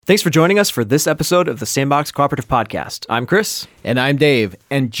Thanks for joining us for this episode of the Sandbox Cooperative Podcast. I'm Chris. And I'm Dave.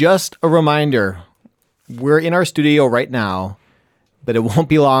 And just a reminder, we're in our studio right now, but it won't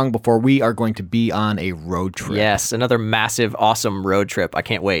be long before we are going to be on a road trip. Yes, another massive, awesome road trip. I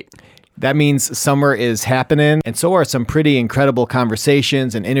can't wait. That means summer is happening, and so are some pretty incredible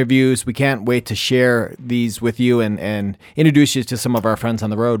conversations and interviews. We can't wait to share these with you and introduce you to some of our friends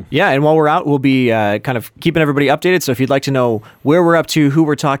on the road. Yeah, and while we're out, we'll be kind of keeping everybody updated. So if you'd like to know where we're up to, who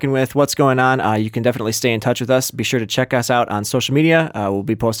we're talking with, what's going on, you can definitely stay in touch with us. Be sure to check us out on social media. We'll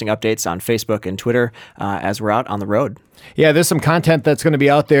be posting updates on Facebook and Twitter as we're out on the road. Yeah, there's some content that's going to be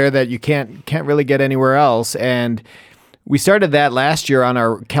out there that you can't really get anywhere else, and we started that last year on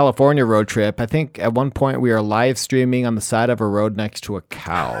our California road trip. I think at one point we are live streaming on the side of a road next to a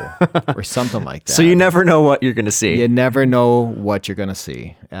cow or something like that. So you never know what you're going to see. You never know what you're going to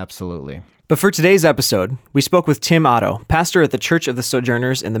see. Absolutely. But for today's episode, we spoke with Tim Otto, pastor at the Church of the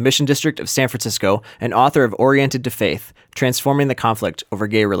Sojourners in the Mission District of San Francisco and author of Oriented to Faith, Transforming the Conflict Over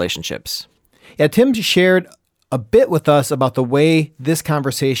Gay Relationships. Yeah, Tim shared a bit with us about the way this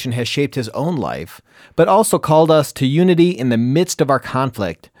conversation has shaped his own life, but also called us to unity in the midst of our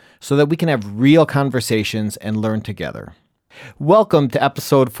conflict so that we can have real conversations and learn together. Welcome to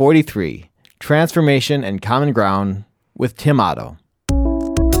episode 43, Transformation and Common Ground with Tim Otto.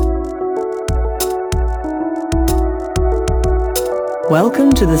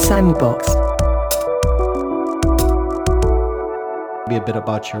 Welcome to the Sandbox. Be a bit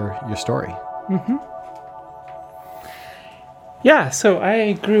about your story. Mm-hmm. Yeah, so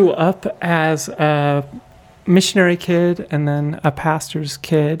I grew up as a missionary kid and then a pastor's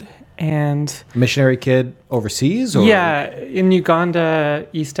kid. And missionary kid overseas? Or? Yeah, in Uganda,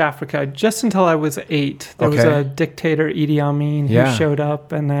 East Africa, just until I was 8. There was a dictator, Idi Amin, who showed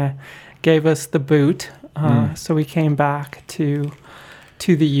up and gave us the boot. So we came back to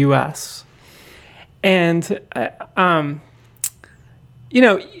the U.S. And,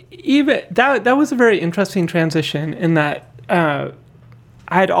 even that was a very interesting transition in that I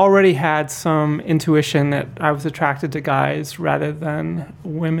had already had some intuition that I was attracted to guys rather than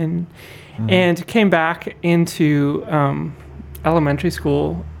women, and came back into elementary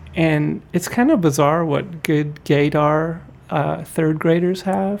school, and it's kind of bizarre what good gaydar third graders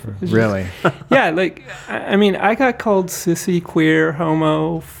have. Really? Yeah, like, I mean, I got called sissy, queer,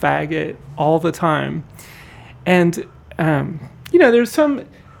 homo, faggot all the time, and there's some.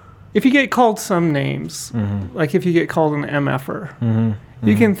 If you get called some names, like if you get called an MFer,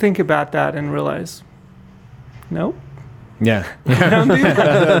 you can think about that and realize, nope. Yeah. I don't do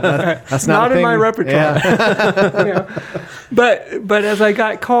that. That's not in my repertoire. Yeah. But as I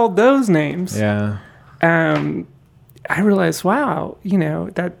got called those names, I realized, wow,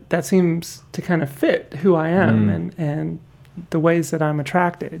 that seems to kind of fit who I am and the ways that I'm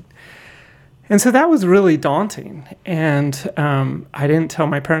attracted. And so that was really daunting, and I didn't tell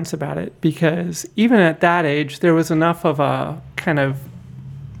my parents about it because even at that age, there was enough of a kind of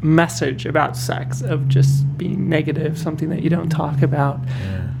message about sex of just being negative, something that you don't talk about,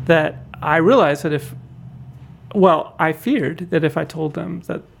 that I realized that I feared that if I told them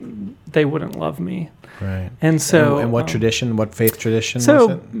that they wouldn't love me. Right. And so... And what tradition, what faith tradition was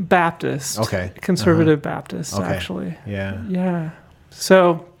it? Baptist. Okay. Conservative Baptist, okay. Actually. Yeah. Yeah.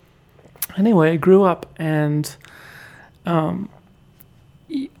 So... Anyway, I grew up and, the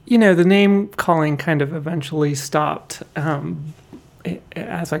name calling kind of eventually stopped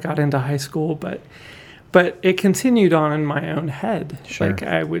as I got into high school, but it continued on in my own head. Sure. Like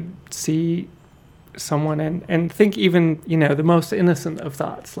I would see someone and think even, the most innocent of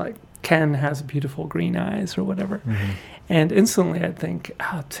thoughts, like Ken has beautiful green eyes or whatever. Mm-hmm. And instantly I'd think,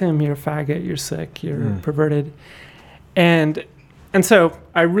 oh, Tim, you're a faggot, you're sick, you're perverted. And so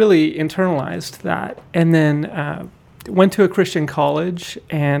I really internalized that, and then went to a Christian college,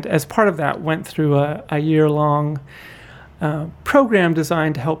 and as part of that went through a year-long program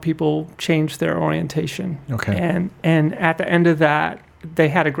designed to help people change their orientation. Okay. And at the end of that, they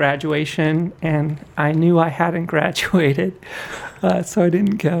had a graduation, and I knew I hadn't graduated, so I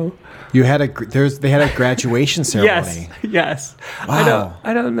didn't go. You had they had a graduation ceremony. Yes. Wow.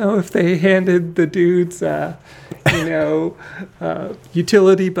 I don't know if they handed the dudes,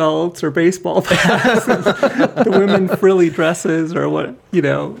 utility belts or baseball bats, the women frilly dresses, or what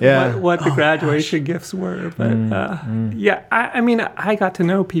the graduation gifts were. But I mean, I got to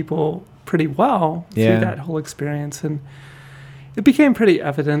know people pretty well through that whole experience, and it became pretty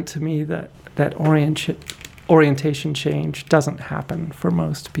evident to me that orientation change doesn't happen for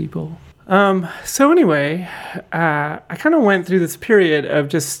most people. So anyway, I kind of went through this period of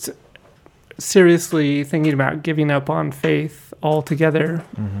just seriously thinking about giving up on faith altogether.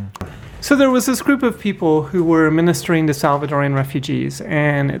 So there was this group of people who were ministering to Salvadoran refugees,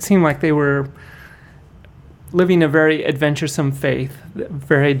 and it seemed like they were living a very adventuresome faith,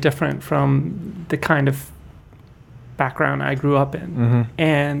 very different from the kind of background I grew up in.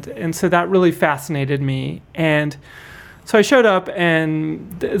 And so that really fascinated me. And so I showed up,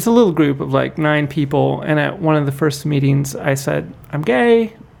 and it's a little group of like 9 people, and at one of the first meetings I said, I'm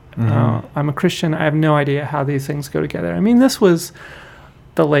gay, I'm a Christian, I have no idea how these things go together. I mean, this was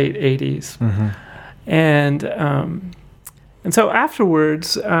the late 80s. And so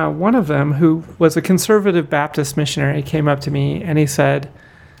afterwards, one of them, who was a conservative Baptist missionary, came up to me and he said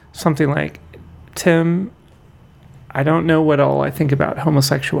something like, Tim, I don't know what all I think about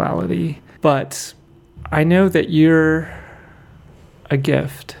homosexuality, but I know that you're a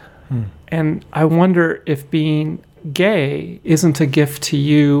gift. And I wonder if being gay isn't a gift to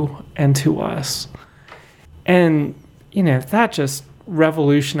you and to us. And, you know, that just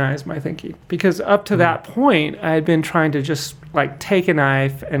revolutionized my thinking, because up to that point I had been trying to just like take a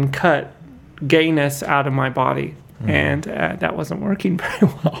knife and cut gayness out of my body, and that wasn't working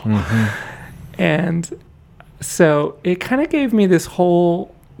very well. And so it kind of gave me this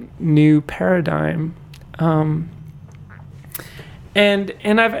whole new paradigm, and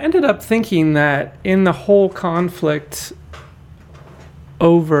I've ended up thinking that in the whole conflict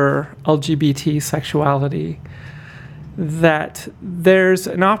over LGBT sexuality, that there's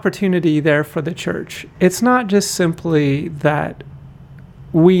an opportunity there for the church. It's not just simply that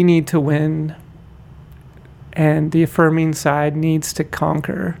we need to win and the affirming side needs to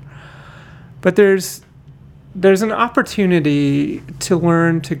conquer, but there's an opportunity to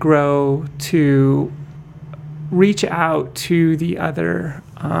learn, to grow, to reach out to the other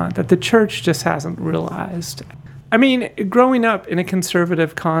that the church just hasn't realized. I mean, growing up in a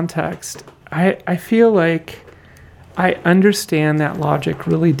conservative context, I feel like I understand that logic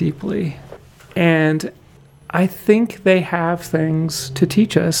really deeply, and I think they have things to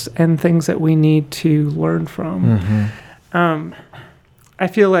teach us and things that we need to learn from. I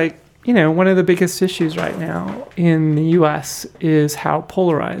feel like, you know, one of the biggest issues right now in the U.S. is how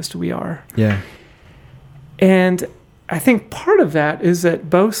polarized we are. And I think part of that is that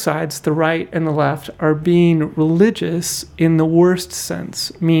both sides, the right and the left, are being religious in the worst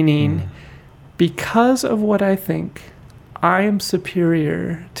sense, meaning because of what I think, I am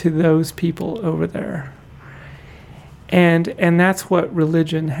superior to those people over there. And that's what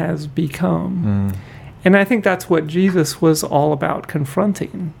religion has become. And I think that's what Jesus was all about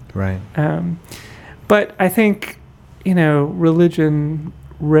confronting. Right. But I think, you know, religion,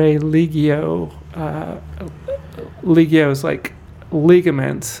 religio, legio is like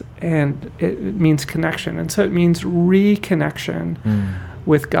ligament, and it means connection. And so it means reconnection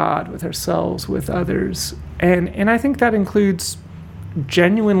with God, with ourselves, with others. And I think that includes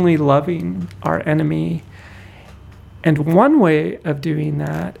genuinely loving our enemy. And one way of doing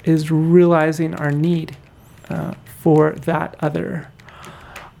that is realizing our need for that other.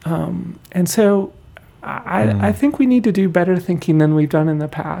 And so I think we need to do better thinking than we've done in the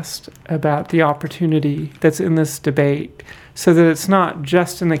past about the opportunity that's in this debate, so that it's not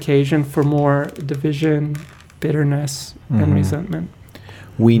just an occasion for more division, bitterness, and resentment.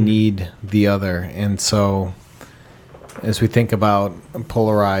 We need the other. And so as we think about a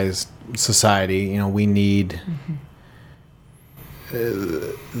polarized society, you know, we need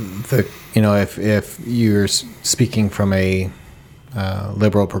if you're speaking from a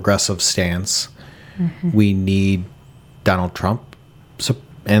liberal progressive stance, we need Donald Trump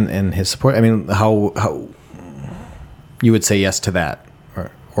and his support. I mean, how you would say yes to that,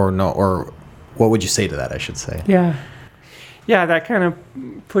 or no, or what would you say to that, I should say? Yeah, that kind of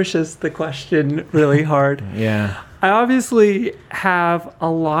pushes the question really hard. I obviously have a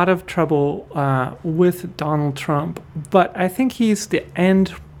lot of trouble with Donald Trump, but I think he's the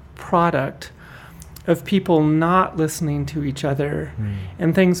end product of people not listening to each other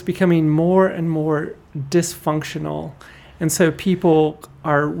and things becoming more and more dysfunctional. And so people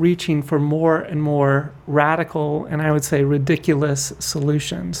are reaching for more and more radical and I would say ridiculous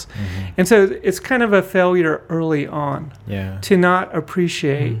solutions. And so it's kind of a failure early on to not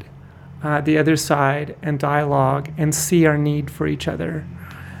appreciate the other side and dialogue and see our need for each other.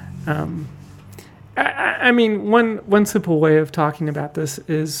 I mean, one simple way of talking about this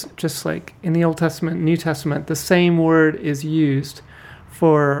is just like in the Old Testament, New Testament, the same word is used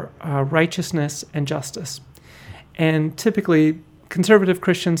for righteousness and justice. And typically, conservative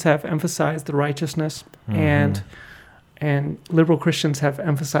Christians have emphasized the righteousness, and liberal Christians have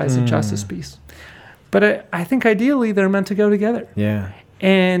emphasized the justice piece. But I think ideally they're meant to go together.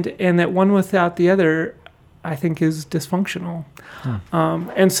 and that one without the other, I think, is dysfunctional.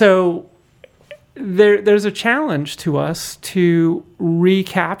 And so there's a challenge to us to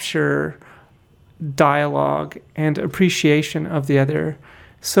recapture dialogue and appreciation of the other,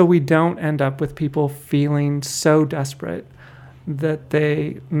 so we don't end up with people feeling so desperate that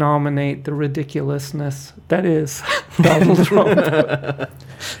they nominate the ridiculousness that is Donald Trump.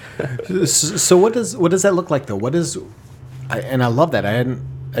 So what does that look like, though? And I love that. I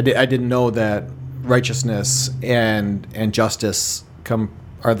didn't know that righteousness and justice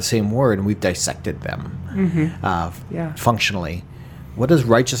are the same word, and we've dissected them functionally. What does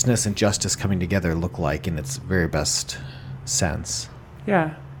righteousness and justice coming together look like in its very best sense?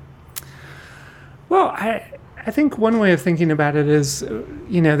 Yeah. Well, I think one way of thinking about it is,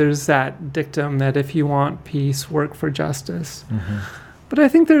 there's that dictum that if you want peace, work for justice. But I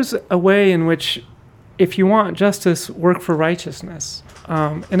think there's a way in which, if you want justice, work for righteousness.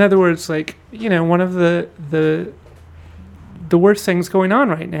 In other words, one of the worst things going on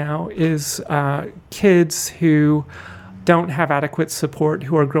right now is kids who don't have adequate support,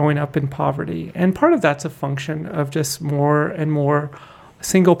 who are growing up in poverty. And part of that's a function of just more and more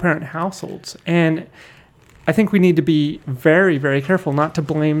single-parent households. And I think we need to be very, very careful not to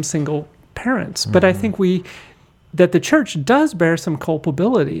blame single parents. But I think that the church does bear some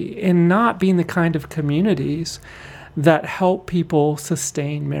culpability in not being the kind of communities that help people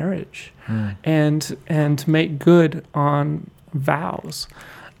sustain marriage and make good on vows.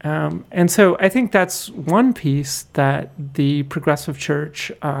 And so I think that's one piece that the progressive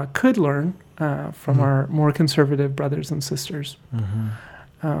church could learn from our more conservative brothers and sisters.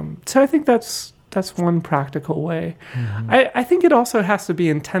 So I think that's one practical way. I think it also has to be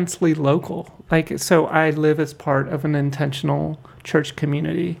intensely local. So I live as part of an intentional church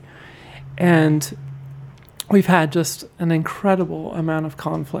community, and we've had just an incredible amount of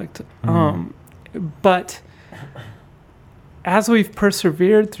conflict. But as we've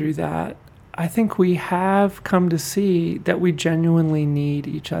persevered through that, I think we have come to see that we genuinely need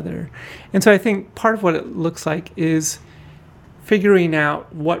each other. And so I think part of what it looks like is figuring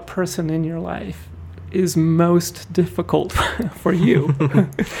out what person in your life is most difficult for you.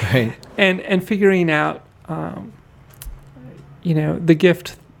 Right. And figuring out, the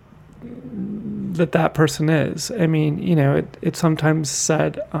gift that person is. I mean, it's sometimes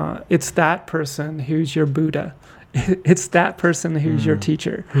said, it's that person who's your Buddha. It's that person who's your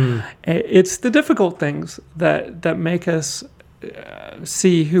teacher. It's the difficult things that make us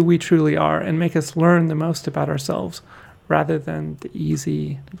see who we truly are and make us learn the most about ourselves, rather than the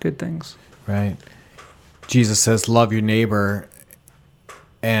easy, good things. Right. Jesus says, love your neighbor,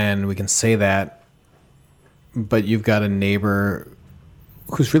 and we can say that, but you've got a neighbor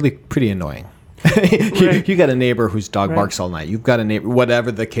who's really pretty annoying. Right. You got a neighbor whose dog barks all night. You've got a neighbor,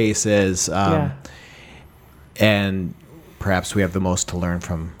 whatever the case is, and perhaps we have the most to learn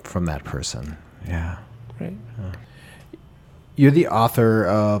from that person. Yeah. Right. You're the author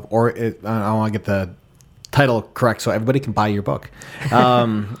of, I want to get the title correct so everybody can buy your book.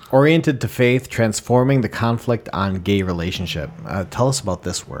 Oriented to Faith, Transforming the Conflict on Gay Relationship. Tell us about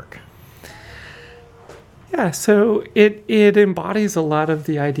this work. Yeah, so it embodies a lot of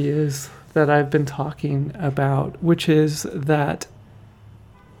the ideas that I've been talking about, which is that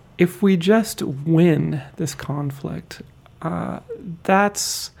if we just win this conflict,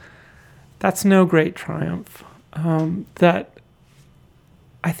 that's no great triumph. That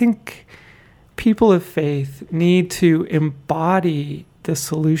I think people of faith need to embody the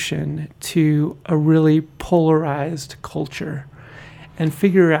solution to a really polarized culture and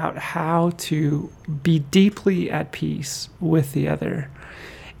figure out how to be deeply at peace with the other.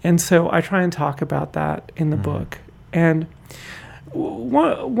 And so I try and talk about that in the book. And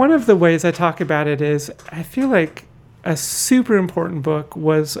one of the ways I talk about it is I feel like a super important book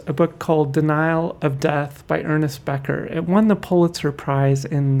was a book called Denial of Death by Ernest Becker. It won the Pulitzer Prize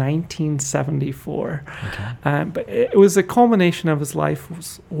in 1974. Okay. But it was a culmination of his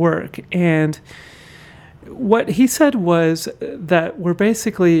life's work. And what he said was that we're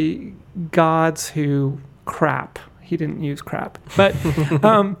basically gods who crap. He didn't use crap. But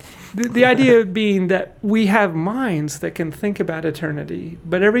the idea being that we have minds that can think about eternity,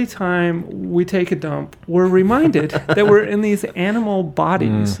 but every time we take a dump, we're reminded that we're in these animal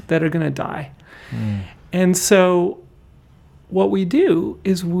bodies that are going to die. And so what we do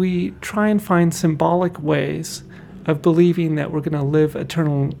is we try and find symbolic ways of believing that we're going to live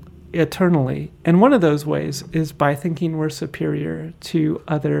eternally. And one of those ways is by thinking we're superior to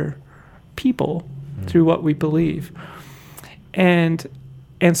other people through what we believe. And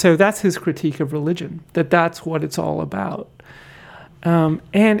so that's his critique of religion, that's what it's all about.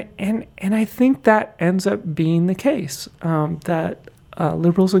 And I think that ends up being the case, that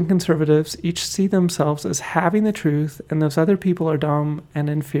liberals and conservatives each see themselves as having the truth, and those other people are dumb and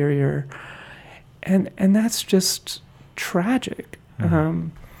inferior, and that's just tragic.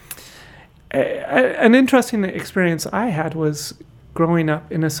 An interesting experience I had was growing up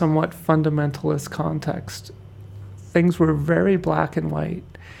in a somewhat fundamentalist context. Things were very black and white,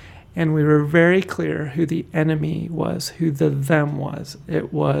 and we were very clear who the enemy was, who the them was.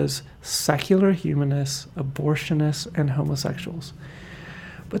 It was secular humanists, abortionists, and homosexuals.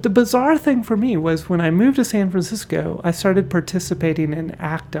 But the bizarre thing for me was when I moved to San Francisco, I started participating in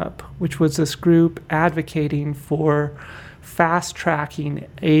ACT UP, which was this group advocating for fast-tracking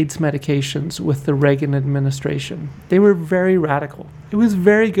AIDS medications with the Reagan administration. They were very radical. It was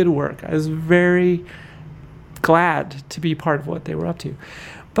very good work. I was very glad to be part of what they were up to.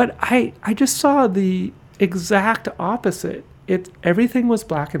 But I just saw the exact opposite. Everything was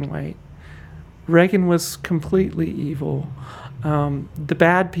black and white. Reagan was completely evil. The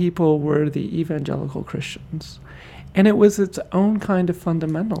bad people were the evangelical Christians. And it was its own kind of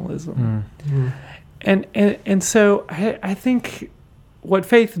fundamentalism. And so I think what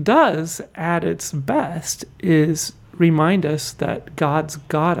faith does at its best is remind us that God's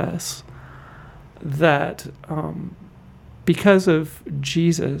got us, that because of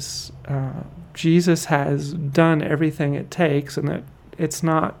Jesus, Jesus has done everything it takes, and that it's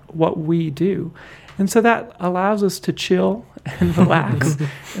not what we do. And so that allows us to chill and relax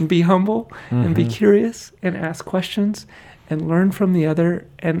and be humble and be curious and ask questions and learn from the other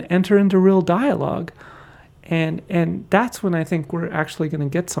and enter into real dialogue. And that's when I think we're actually going to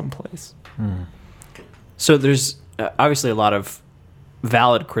get someplace. So there's obviously a lot of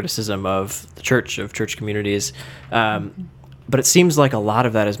valid criticism of the church, of church communities, but it seems like a lot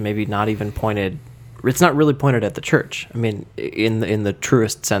of that is maybe not even pointed. It's not really pointed at the church. I mean, in the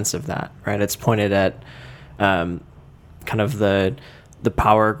truest sense of that, right? It's pointed at kind of the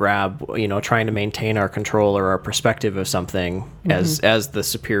power grab, trying to maintain our control or our perspective of something as the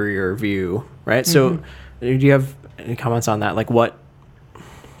superior view, right? So, do you have any comments on that? Like, what?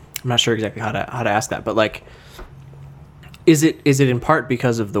 I'm not sure exactly how to ask that, but like, is it in part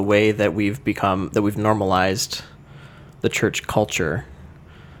because of the way that we've normalized the church culture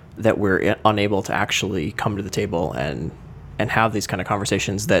that we're unable to actually come to the table and have these kind of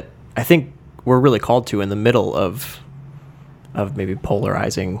conversations that I think we're really called to in the middle of maybe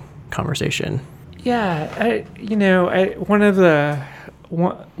polarizing conversation? Yeah,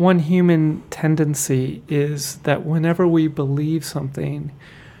 one human tendency is that whenever we believe something,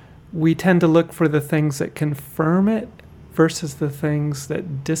 we tend to look for the things that confirm it versus the things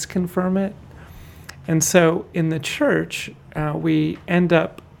that disconfirm it. And so in the church, we end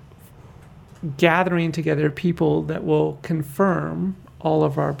up gathering together people that will confirm all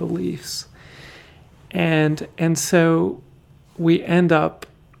of our beliefs. And so we end up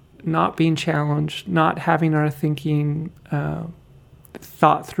not being challenged, not having our thinking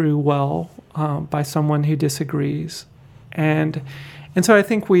thought through well by someone who disagrees. And so I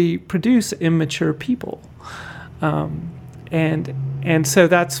think we produce immature people. And so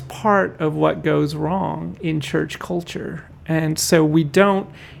that's part of what goes wrong in church culture. And so we don't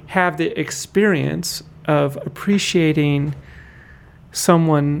have the experience of appreciating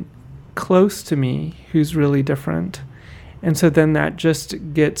someone close to me who's really different. And so then that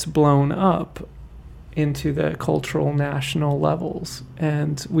just gets blown up into the cultural national levels.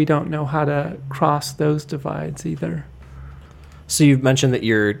 And we don't know how to cross those divides either. So you've mentioned that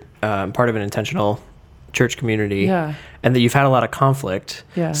you're part of an intentional church community, yeah, and that you've had a lot of conflict.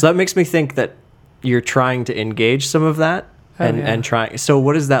 Yeah. So that makes me think that you're trying to engage some of that and trying. So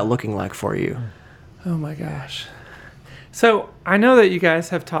what is that looking like for you? Oh my gosh. So I know that you guys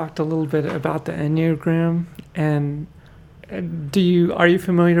have talked a little bit about the Enneagram, and are you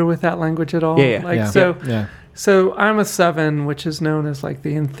familiar with that language at all? Yeah. So I'm a 7, which is known as like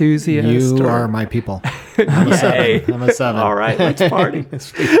the enthusiast. You are my people. I'm a 7. I'm a 7. All right, let's party.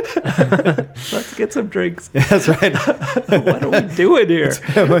 Let's get some drinks. That's right. What are we doing here?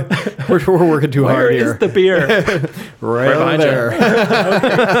 We're working too hard here. Where is the beer? right over there.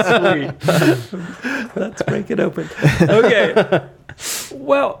 Okay, sweet. Let's break it open. Okay.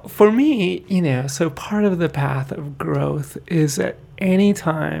 Well, for me, so part of the path of growth is that any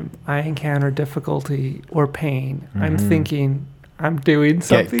time I encounter difficulty or pain, I'm thinking, I'm doing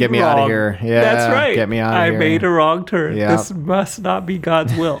something get me wrong. out of here. Yeah, that's right. Get me out of here. I made a wrong turn. Yeah. This must not be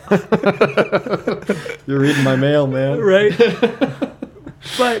God's will. You're reading my mail, man. Right?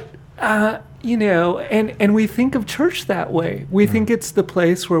 But and we think of church that way. We think it's the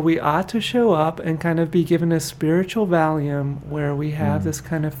place where we ought to show up and kind of be given a spiritual Valium, where we have this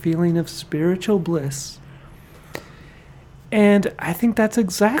kind of feeling of spiritual bliss. And I think that's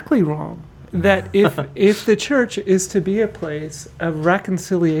exactly wrong. That if the church is to be a place of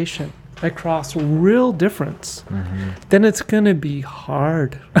reconciliation across real difference, then it's going to be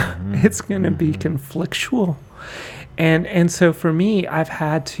hard. It's going to be conflictual. And so for me, I've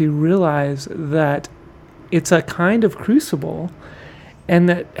had to realize that it's a kind of crucible, and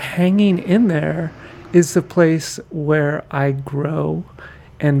that hanging in there is the place where I grow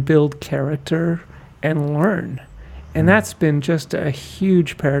and build character and learn. And that's been just a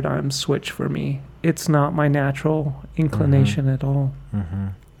huge paradigm switch for me. It's not my natural inclination at all.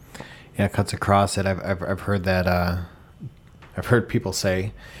 Yeah, it cuts across it. I've heard that. I've heard people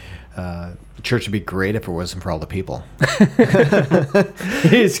say the church would be great if it wasn't for all the people. You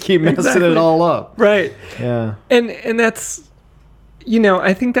just keep messing it all up, right? Yeah, and that's,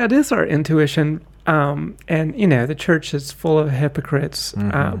 I think that is our intuition. And the church is full of hypocrites,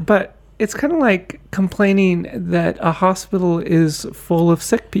 but it's kind of like complaining that a hospital is full of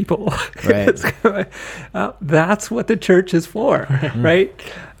sick people. Right. It's kind of, that's what the church is for, right?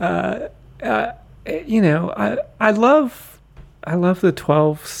 I love the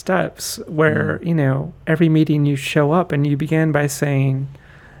 12 steps where, every meeting you show up and you begin by saying,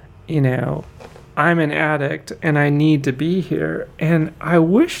 I'm an addict and I need to be here. And I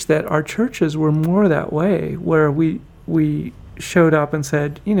wish that our churches were more that way, where we showed up and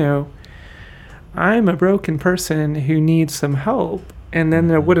said, I'm a broken person who needs some help. And then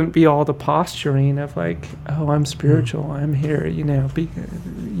there wouldn't be all the posturing of like, oh, I'm spiritual, I'm here,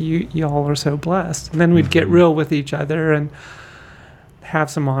 y'all are so blessed. And then we'd get real with each other and have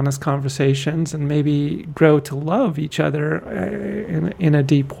some honest conversations and maybe grow to love each other in a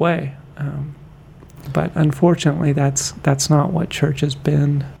deep way. But unfortunately, that's not what church has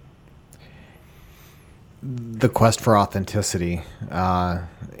been. The quest for authenticity,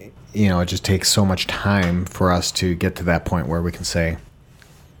 it just takes so much time for us to get to that point where we can say,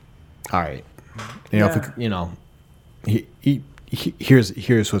 all right,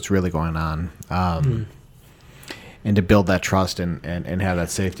 here's what's really going on. And to build that trust and have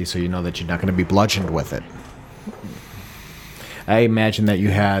that safety, so you know that you're not going to be bludgeoned with it. I imagine that you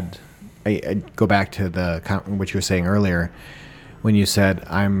had, I go back to what you were saying earlier, when you said,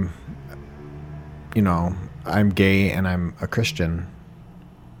 I'm gay and I'm a Christian,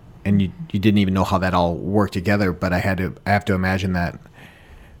 and you didn't even know how that all worked together, but I have to imagine that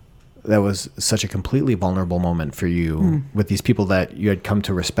was such a completely vulnerable moment for you with these people that you had come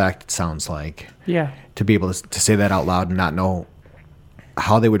to respect, it sounds like. Yeah. To be able to say that out loud and not know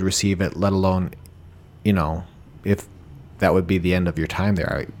how they would receive it, let alone, if that would be the end of your time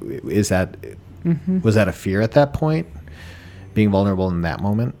there. Was that a fear at that point, being vulnerable in that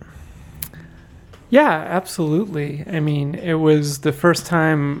moment? Yeah, absolutely. I mean, it was the first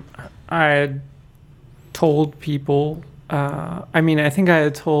time I had told people, I think I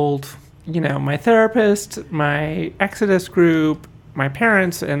had told, my therapist, my Exodus group, my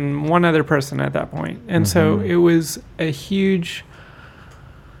parents, and one other person at that point. And so it was a huge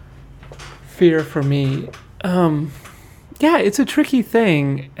fear for me. Yeah, it's a tricky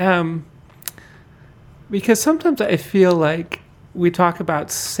thing. Because sometimes I feel like we talk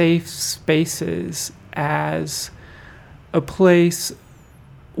about safe spaces as a place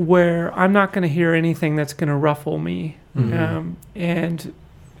where I'm not going to hear anything that's going to ruffle me, and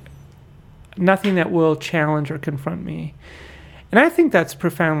nothing that will challenge or confront me. And I think that's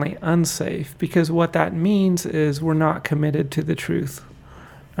profoundly unsafe, because what that means is we're not committed to the truth.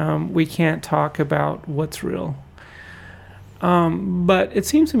 We can't talk about what's real. But it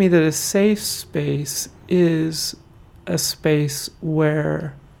seems to me that a safe space is a space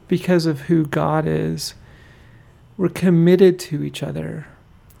where, because of who God is, we're committed to each other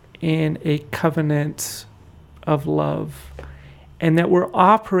in a covenant of love, and that we're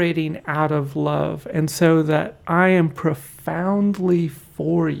operating out of love, and so that I am profoundly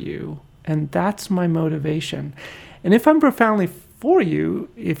for you, and that's my motivation. And if I'm profoundly for you,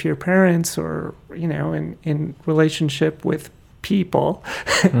 if you're parents or, in relationship with people,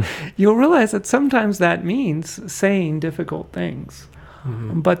 you'll realize that sometimes that means saying difficult things.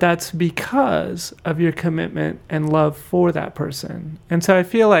 But that's because of your commitment and love for that person. And so I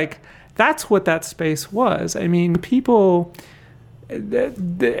feel like that's what that space was. I mean, people,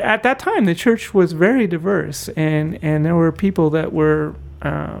 at that time, the church was very diverse, and there were people that were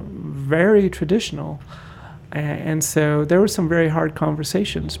very traditional. And so there were some very hard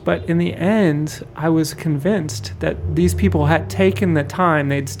conversations. But in the end, I was convinced that these people had taken the time.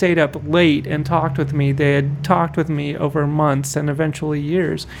 They'd stayed up late and talked with me. They had talked with me over months and eventually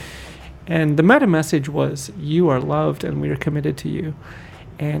years. And the meta message was, you are loved and we are committed to you.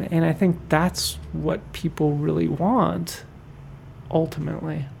 And I think that's what people really want,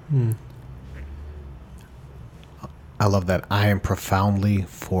 ultimately. I love that. I am profoundly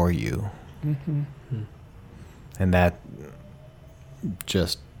for you. Mm-hmm. And that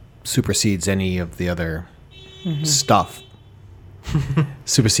just supersedes any of the other stuff.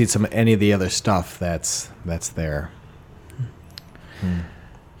 Supersedes any of the other stuff that's there.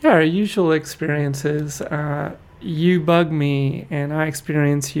 Yeah, our usual experiences, you bug me and I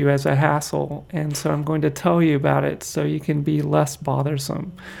experience you as a hassle, and so I'm going to tell you about it so you can be less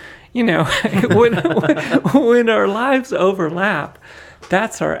bothersome. You know, when our lives overlap,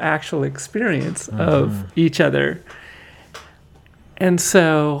 that's our actual experience of each other. And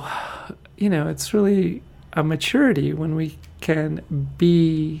so, you know, it's really a maturity when we can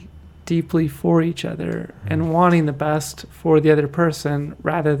be deeply for each other and wanting the best for the other person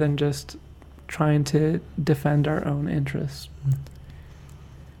rather than just trying to defend our own interests.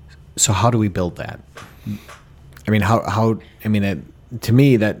 So how do we build that? I mean, to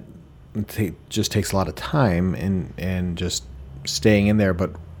me, that just takes a lot of time and just staying in there.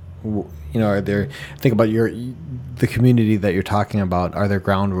 But, you know, think about the community that you're talking about. Are there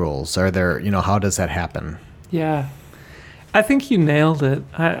ground rules? Are there, you know, how does that happen? Yeah. I think you nailed it.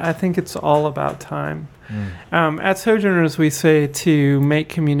 I think it's all about time. At Sojourners, we say to make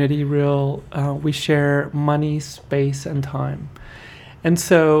community real, we share money, space, and time. And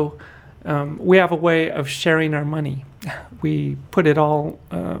so we have a way of sharing our money. We put it all,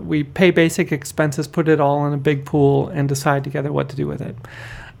 we pay basic expenses, put it all in a big pool, and decide together what to do with it.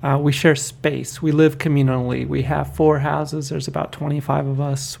 We share space. We live communally. We have 4 houses. There's about 25 of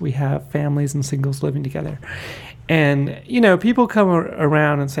us. We have families and singles living together. And, you know, people come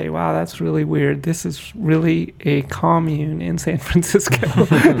around and say, wow, that's really weird. This is really a commune in San Francisco.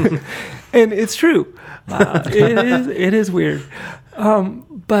 And it's true. It is weird.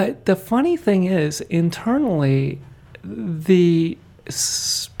 But the funny thing is, internally, the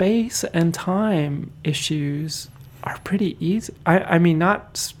space and time issues are pretty easy. I mean,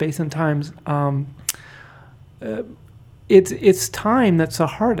 not space and times. It's time that's the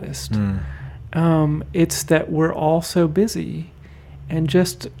hardest. It's that we're all so busy and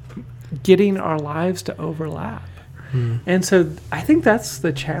just getting our lives to overlap. And so I think that's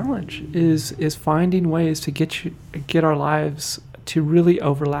the challenge is finding ways to get our lives to really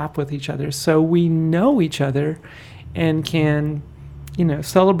overlap with each other so we know each other and can, you know,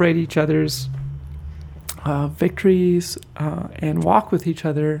 celebrate each other's victories and walk with each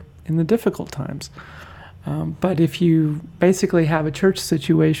other in the difficult times. But if you basically have a church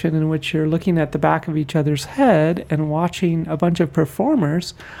situation in which you're looking at the back of each other's head and watching a bunch of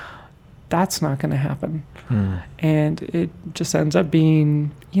performers, that's not going to happen. And it just ends up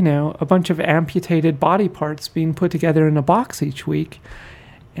being, you know, a bunch of amputated body parts being put together in a box each week.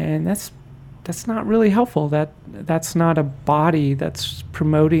 And that's not really helpful. That's not a body that's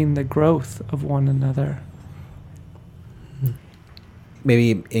promoting the growth of one another.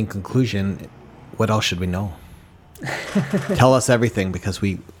 Maybe in conclusion, what else should we know? Tell us everything, because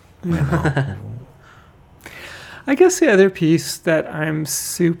we know. I guess the other piece that I'm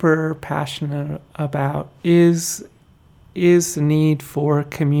super passionate about is the need for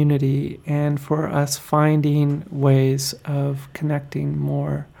community and for us finding ways of connecting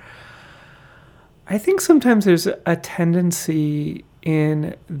more. I think sometimes there's a tendency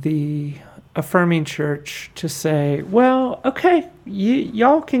in the affirming church to say, well, okay,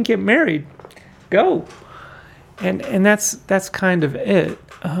 y'all can get married. Go. And that's kind of it.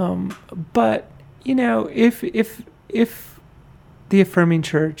 But, you know, if the affirming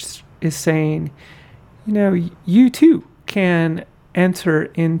church is saying, you know, you too can enter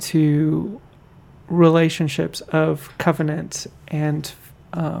into relationships of covenant and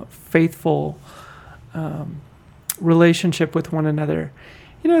faithful relationship with one another,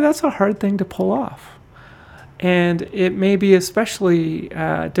 you know, that's a hard thing to pull off. And it may be especially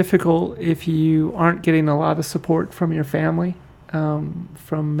difficult if you aren't getting a lot of support from your family,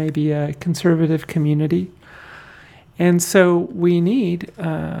 from maybe a conservative community. And so we need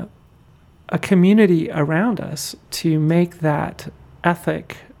a community around us to make that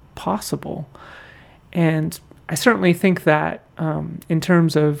ethic possible. And I certainly think that in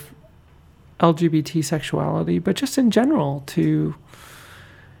terms of LGBT sexuality, but just in general, to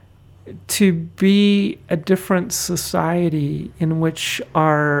be a different society in which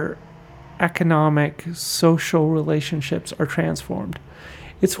our economic, social relationships are transformed.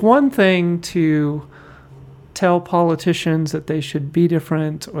 It's one thing to tell politicians that they should be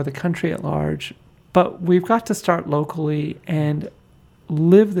different, or the country at large, but we've got to start locally and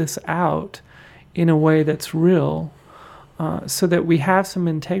live this out in a way that's real, so that we have some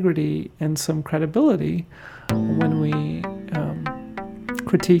integrity and some credibility when we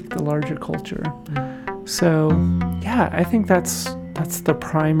critique the larger culture. So, yeah, I think that's the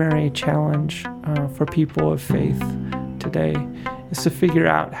primary challenge for people of faith today, is to figure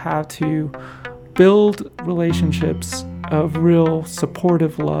out how to build relationships of real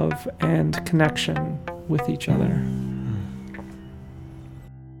supportive love and connection with each other.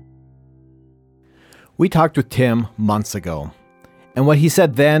 We talked with Tim months ago, and what he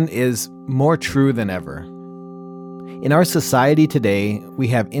said then is more true than ever. In our society today, we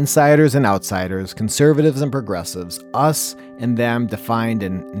have insiders and outsiders, conservatives and progressives, us and them defined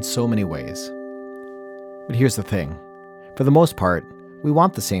in so many ways. But here's the thing. For the most part, we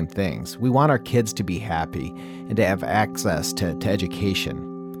want the same things. We want our kids to be happy and to have access to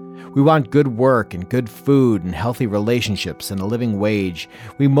education. We want good work and good food and healthy relationships and a living wage.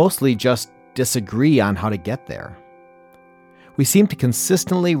 We mostly just disagree on how to get there. We seem to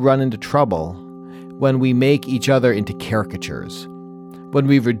consistently run into trouble when we make each other into caricatures, when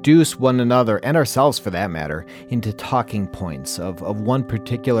we reduce one another, and ourselves for that matter, into talking points of one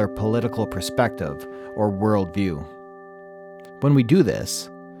particular political perspective or worldview. When we do this,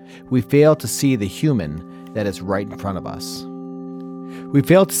 we fail to see the human that is right in front of us. We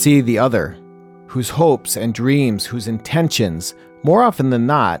fail to see the other, whose hopes and dreams, whose intentions, more often than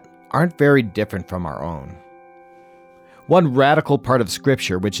not, aren't very different from our own. One radical part of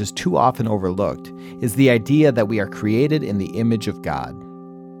Scripture, which is too often overlooked, is the idea that we are created in the image of God.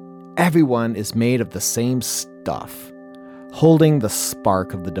 Everyone is made of the same stuff, holding the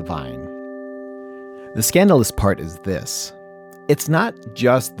spark of the divine. The scandalous part is this. It's not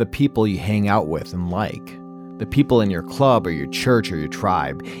just the people you hang out with and like, the people in your club or your church or your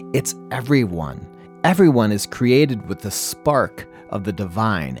tribe. It's everyone. Everyone is created with the spark of the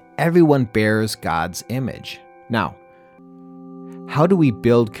divine. Everyone bears God's image. Now, how do we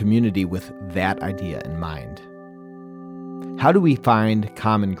build community with that idea in mind? How do we find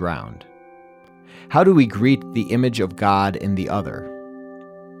common ground? How do we greet the image of God in the other?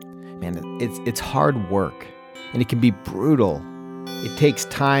 Man, it's hard work, and it can be brutal. It takes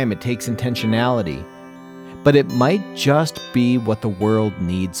time, it takes intentionality, but it might just be what the world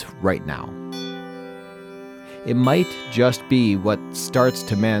needs right now. It might just be what starts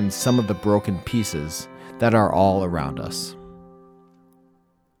to mend some of the broken pieces that are all around us.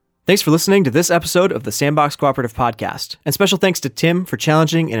 Thanks for listening to this episode of the Sandbox Cooperative Podcast, and special thanks to Tim for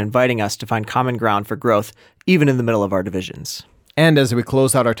challenging and inviting us to find common ground for growth, even in the middle of our divisions. And as we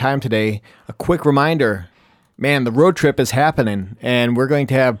close out our time today, a quick reminder, man, the road trip is happening, and we're going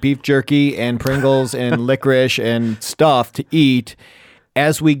to have beef jerky and Pringles and licorice and stuff to eat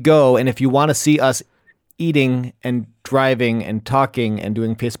as we go. And if you want to see us eating and driving and talking and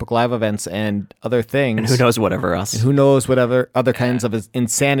doing Facebook Live events and other things. And who knows whatever else. And who knows whatever other kinds of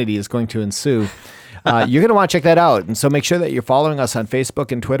insanity is going to ensue. You're going to want to check that out. And so make sure that you're following us on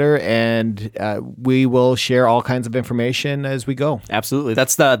Facebook and Twitter, and we will share all kinds of information as we go. Absolutely.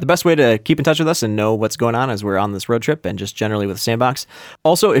 That's the best way to keep in touch with us and know what's going on as we're on this road trip and just generally with Sandbox.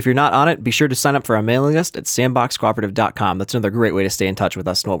 Also, if you're not on it, be sure to sign up for our mailing list at sandboxcooperative.com. That's another great way to stay in touch with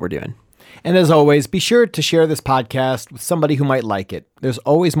us and what we're doing. And as always, be sure to share this podcast with somebody who might like it. There's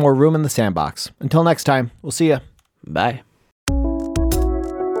always more room in the sandbox. Until next time, we'll see you. Bye.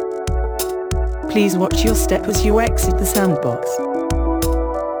 Please watch your step as you exit the sandbox.